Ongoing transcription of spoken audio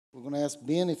we're going to ask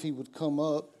Ben if he would come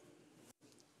up.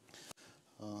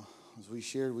 As we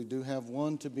shared, we do have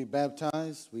one to be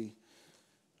baptized.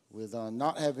 With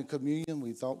not having communion,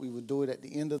 we thought we would do it at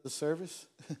the end of the service.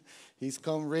 He's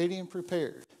come ready and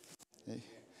prepared.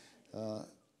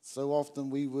 So often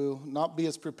we will not be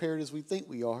as prepared as we think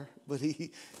we are, but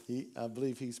I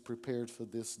believe he's prepared for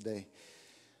this day.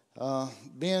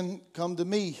 Ben come to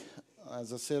me,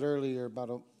 as I said earlier, about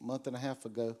a month and a half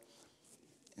ago,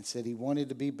 and said he wanted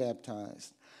to be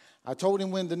baptized. I told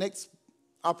him when the next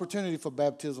opportunity for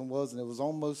baptism was, and it was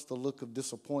almost a look of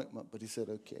disappointment, but he said,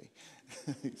 okay.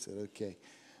 He said, okay.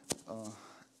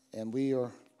 And we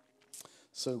are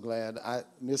so glad.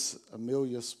 Miss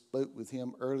Amelia spoke with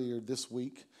him earlier this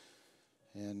week,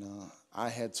 and I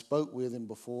had spoke with him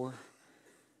before,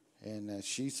 and as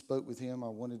she spoke with him, I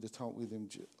wanted to talk with him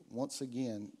once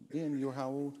again. Ben, you're how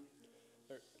old?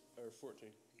 14.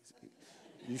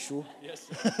 You sure? Yes.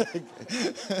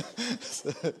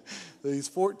 So he's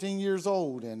 14 years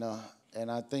old, and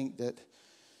I think that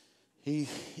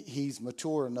he's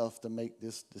mature enough to make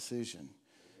this decision.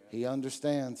 He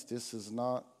understands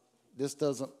this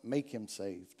doesn't make him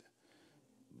saved,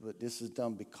 but this is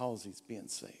done because he's being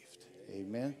saved.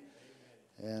 Amen.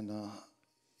 And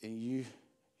you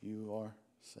are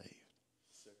saved.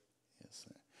 Yes,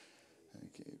 sir.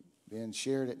 Okay. Ben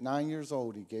shared at 9 years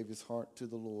old. He gave his heart to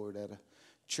the Lord at a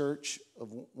church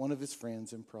of one of his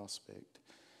friends in Prospect.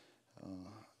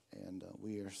 And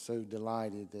we are so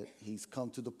delighted that he's come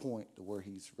to the point to where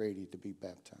he's ready to be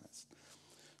baptized.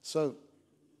 So,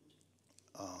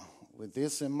 with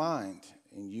this in mind,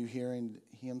 and you hearing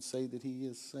him say that he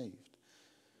is saved,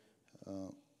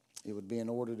 it would be in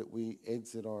order that we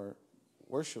exit our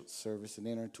worship service and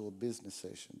enter into a business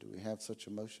session. Do we have such a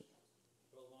motion?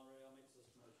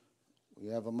 We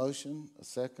have a motion, a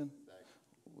second.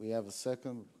 We have a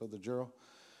second, Brother Gerald.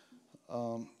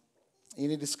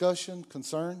 Any discussion,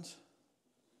 concerns?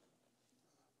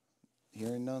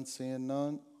 Hearing none, seeing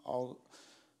none. All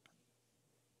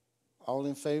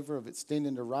in favor of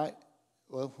extending the right?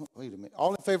 Well, wait a minute.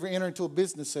 All in favor of entering into a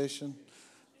business session,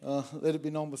 let it be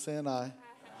known by saying aye.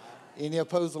 Any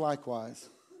opposed likewise?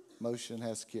 Motion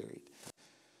has carried.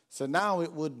 So now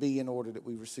it would be in order that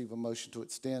we receive a motion to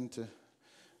extend to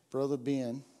Brother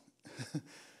Ben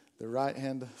the right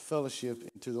hand of fellowship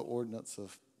into the ordinance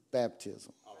of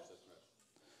baptism.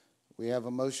 We have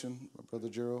a motion by Brother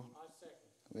Gerald.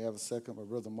 We have a second by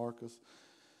Brother Marcus.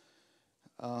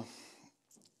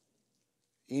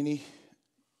 Any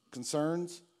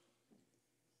concerns?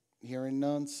 Hearing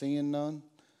none, seeing none.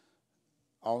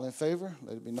 All in favor?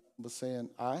 Let it be known by saying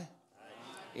aye. Aye.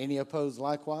 Any opposed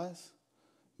likewise?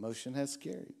 Motion has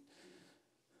carried.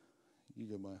 You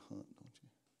go by Hunt, don't you?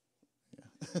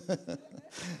 Yeah.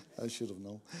 I should have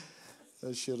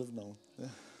known.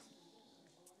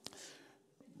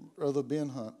 Brother Ben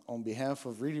Hunt, on behalf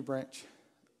of Reedy Branch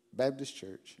Baptist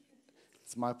Church,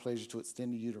 it's my pleasure to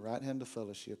extend to you the right hand of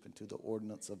fellowship into the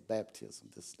ordinance of baptism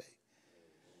this day.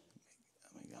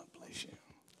 May God bless you.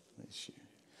 Bless you.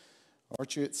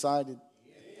 Aren't you excited?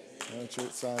 Aren't you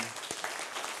excited?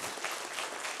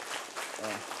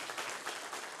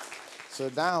 So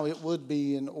now it would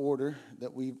be in order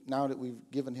that now that we've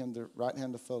given him the right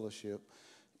hand of fellowship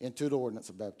into the ordinance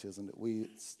of baptism, that we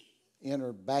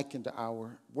enter back into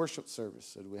our worship service.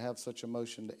 So do we have such a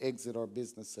motion to exit our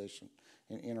business session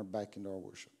and enter back into our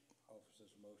worship?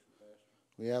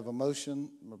 We have a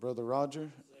motion, my brother Roger.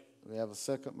 We have a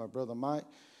second, my brother Mike.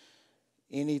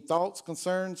 Any thoughts,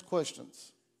 concerns,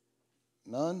 questions?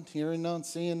 None. Hearing none,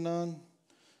 seeing none.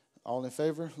 All in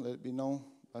favor, let it be known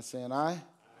by saying aye. Aye.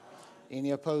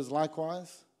 Any opposed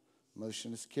likewise?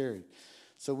 Motion is carried.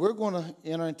 So we're going to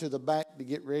enter into the back to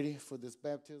get ready for this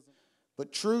baptism.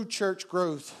 But true church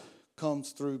growth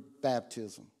comes through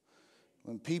baptism.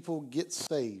 When people get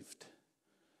saved,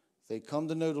 they come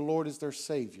to know the Lord as their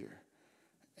Savior,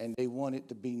 and they want it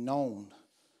to be known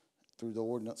through the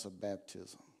ordinance of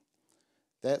baptism.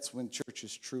 That's when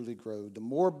churches truly grow. The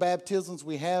more baptisms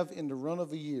we have in the run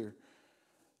of a year,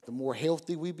 the more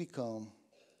healthy we become,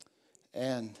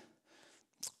 and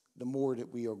the more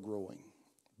that we are growing,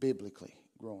 biblically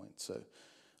growing. So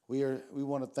we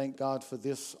want to thank God for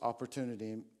this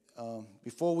opportunity.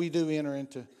 Before we do enter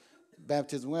into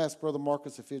baptism, we'll ask Brother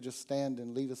Marcus if he'll just stand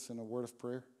and lead us in a word of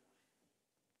prayer.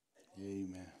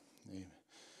 Amen. Amen.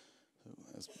 So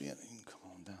let's be in. Come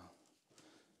on down.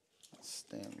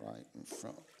 Stand right in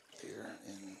front there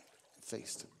and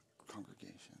face the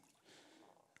congregation.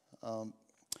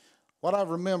 What I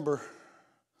remember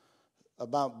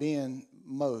about Ben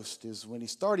most is when he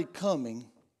started coming,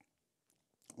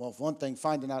 Well, for one thing,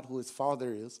 finding out who his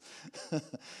father is.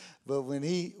 But when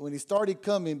he started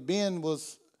coming, Ben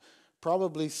was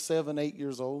probably 7, 8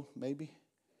 years old, maybe.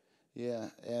 Yeah,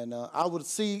 and I would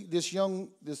see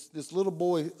this little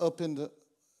boy up in the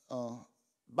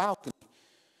balcony.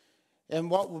 And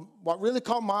what really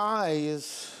caught my eye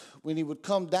is when he would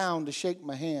come down to shake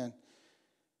my hand,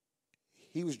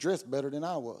 he was dressed better than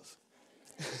I was.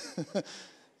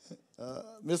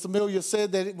 Miss Amelia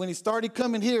said that when he started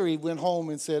coming here, he went home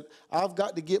and said, I've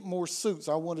got to get more suits.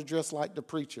 I want to dress like the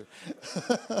preacher.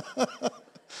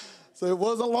 So it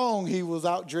wasn't long he was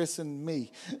out dressing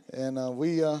me. And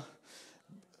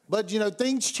but, you know,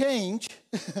 things change.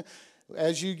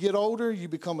 As you get older, you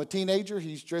become a teenager.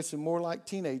 He's dressing more like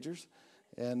teenagers.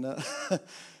 And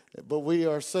but we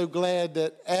are so glad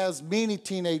that as many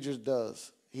teenagers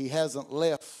does, he hasn't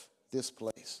left this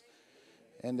place.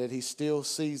 And that he still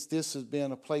sees this as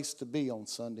being a place to be on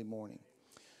Sunday morning.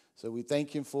 So we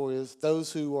thank him for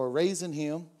those who are raising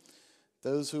him,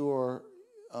 those who are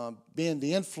being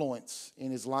the influence in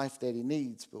his life that he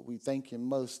needs. But we thank him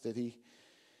most that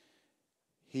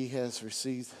he has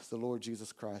received the Lord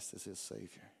Jesus Christ as his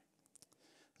Savior.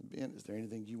 Ben, is there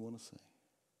anything you want to say?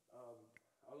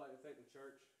 I would like to thank the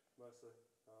church mostly.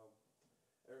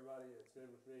 Everybody that's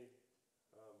been with me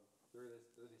through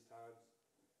these times.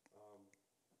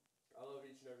 I love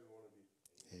each and every one of you.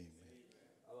 Amen.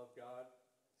 I love God.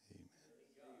 Amen.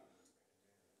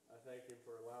 I thank him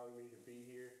for allowing me to be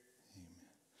here. Amen.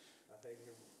 I thank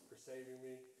him for saving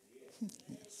me.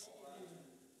 Yes.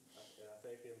 And I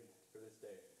thank him for this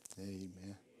day.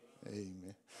 Amen.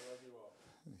 Amen. I love you all.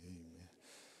 Amen.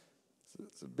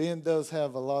 So Ben does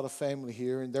have a lot of family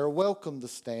here, and they're welcome to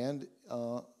stand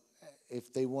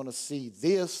if they want to see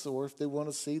this or if they want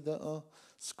to see the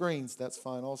screens. That's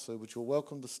fine also, but you're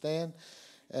welcome to stand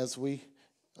as we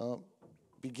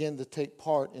begin to take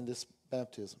part in this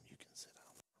baptism. You can sit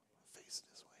down, face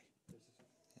this way. Yeah.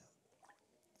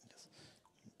 Just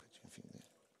put your feet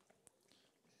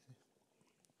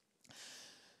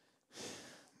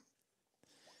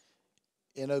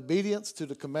there. In obedience to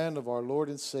the command of our Lord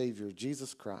and Savior,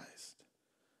 Jesus Christ,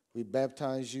 we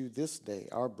baptize you this day,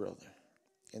 our brother,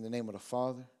 in the name of the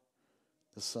Father,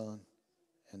 the Son,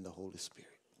 and the Holy Spirit.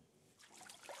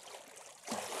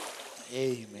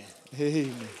 Amen.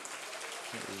 Amen.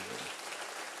 Amen.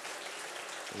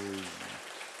 Amen.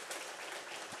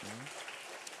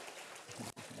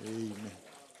 Amen.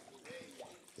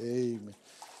 Amen.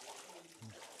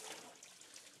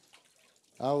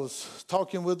 I was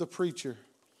talking with the preacher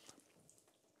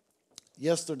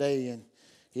yesterday, and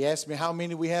he asked me how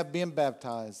many we have been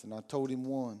baptized, and I told him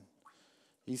one.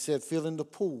 He said filling the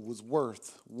pool was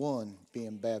worth one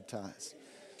being baptized.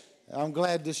 I'm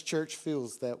glad this church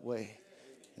feels that way.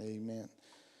 Amen.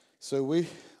 So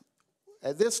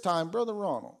at this time, Brother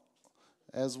Ronald,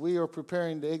 as we are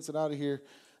preparing to exit out of here,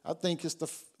 I think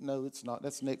it's no, it's not.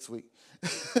 That's next week.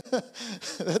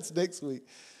 That's next week.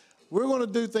 We're going to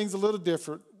do things a little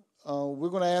different. We're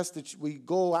going to ask that we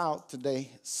go out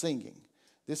today singing.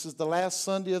 This is the last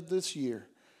Sunday of this year.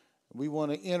 We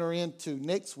want to enter into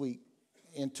next week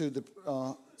into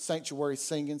the sanctuary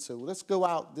singing. So let's go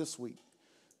out this week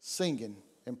singing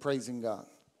and praising God.